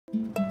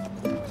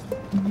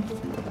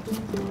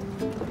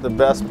The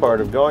best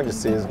part of going to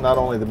sea is not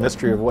only the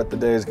mystery of what the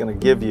day is going to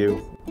give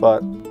you,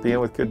 but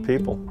being with good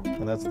people,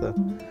 and that's the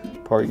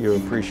part you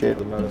appreciate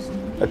the most.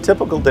 A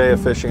typical day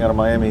of fishing out of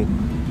Miami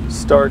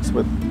starts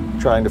with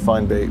trying to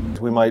find bait.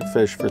 We might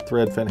fish for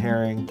threadfin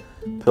herring,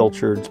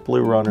 pilchards,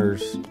 blue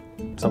runners.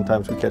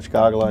 Sometimes we catch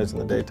goggle eyes in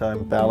the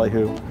daytime,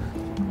 ballyhoo.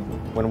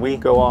 When we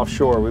go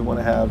offshore, we want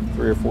to have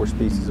 3 or 4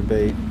 species of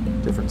bait,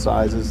 different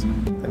sizes,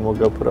 and we'll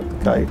go put up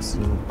the kites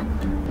and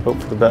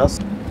hope for the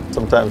best.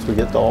 Sometimes we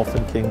get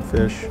dolphin,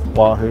 kingfish,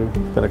 wahoo.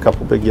 Been a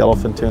couple big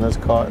yellowfin tunas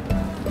caught.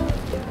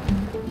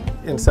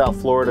 In South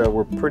Florida,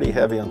 we're pretty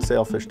heavy on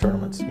sailfish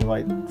tournaments. You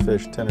might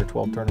fish 10 or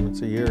 12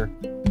 tournaments a year,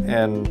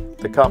 and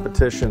the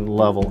competition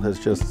level has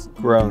just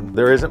grown.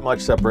 There isn't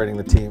much separating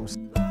the teams.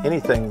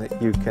 Anything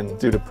that you can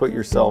do to put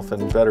yourself in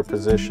a better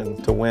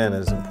position to win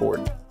is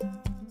important.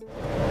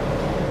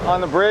 On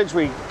the bridge,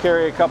 we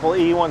carry a couple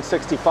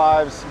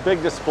E165s,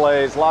 big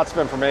displays, lots of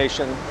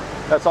information.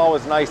 That's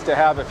always nice to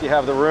have if you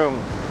have the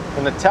room.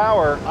 In the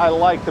tower, I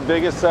like the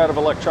biggest set of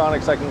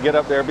electronics I can get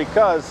up there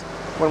because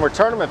when we're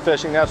tournament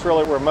fishing, that's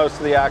really where most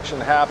of the action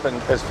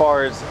happens as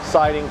far as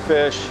sighting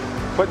fish,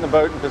 putting the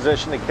boat in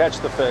position to catch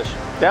the fish.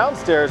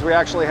 Downstairs, we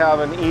actually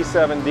have an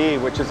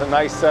E7D, which is a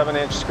nice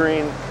 7-inch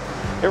screen.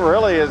 It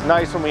really is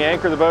nice when we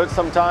anchor the boat.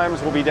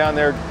 Sometimes we'll be down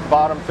there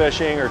bottom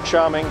fishing or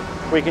chumming.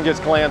 We can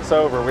just glance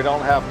over. We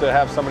don't have to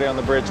have somebody on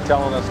the bridge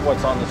telling us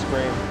what's on the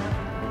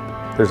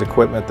screen. There's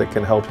equipment that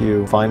can help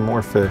you find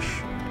more fish,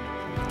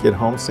 get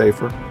home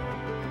safer,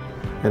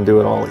 and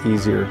do it all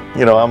easier.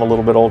 You know, I'm a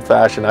little bit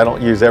old-fashioned. I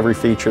don't use every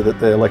feature that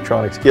the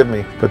electronics give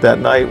me. But that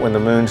night when the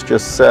moon's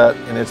just set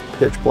and it's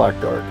pitch black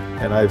dark,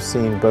 and I've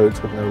seen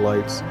boats with no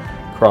lights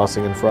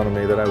crossing in front of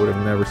me that I would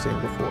have never seen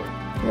before.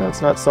 You know,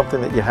 it's not something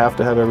that you have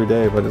to have every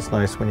day, but it's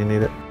nice when you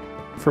need it.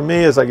 For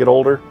me, as I get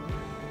older,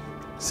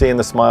 seeing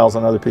the smiles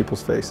on other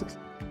people's faces.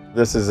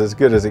 This is as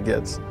good as it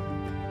gets.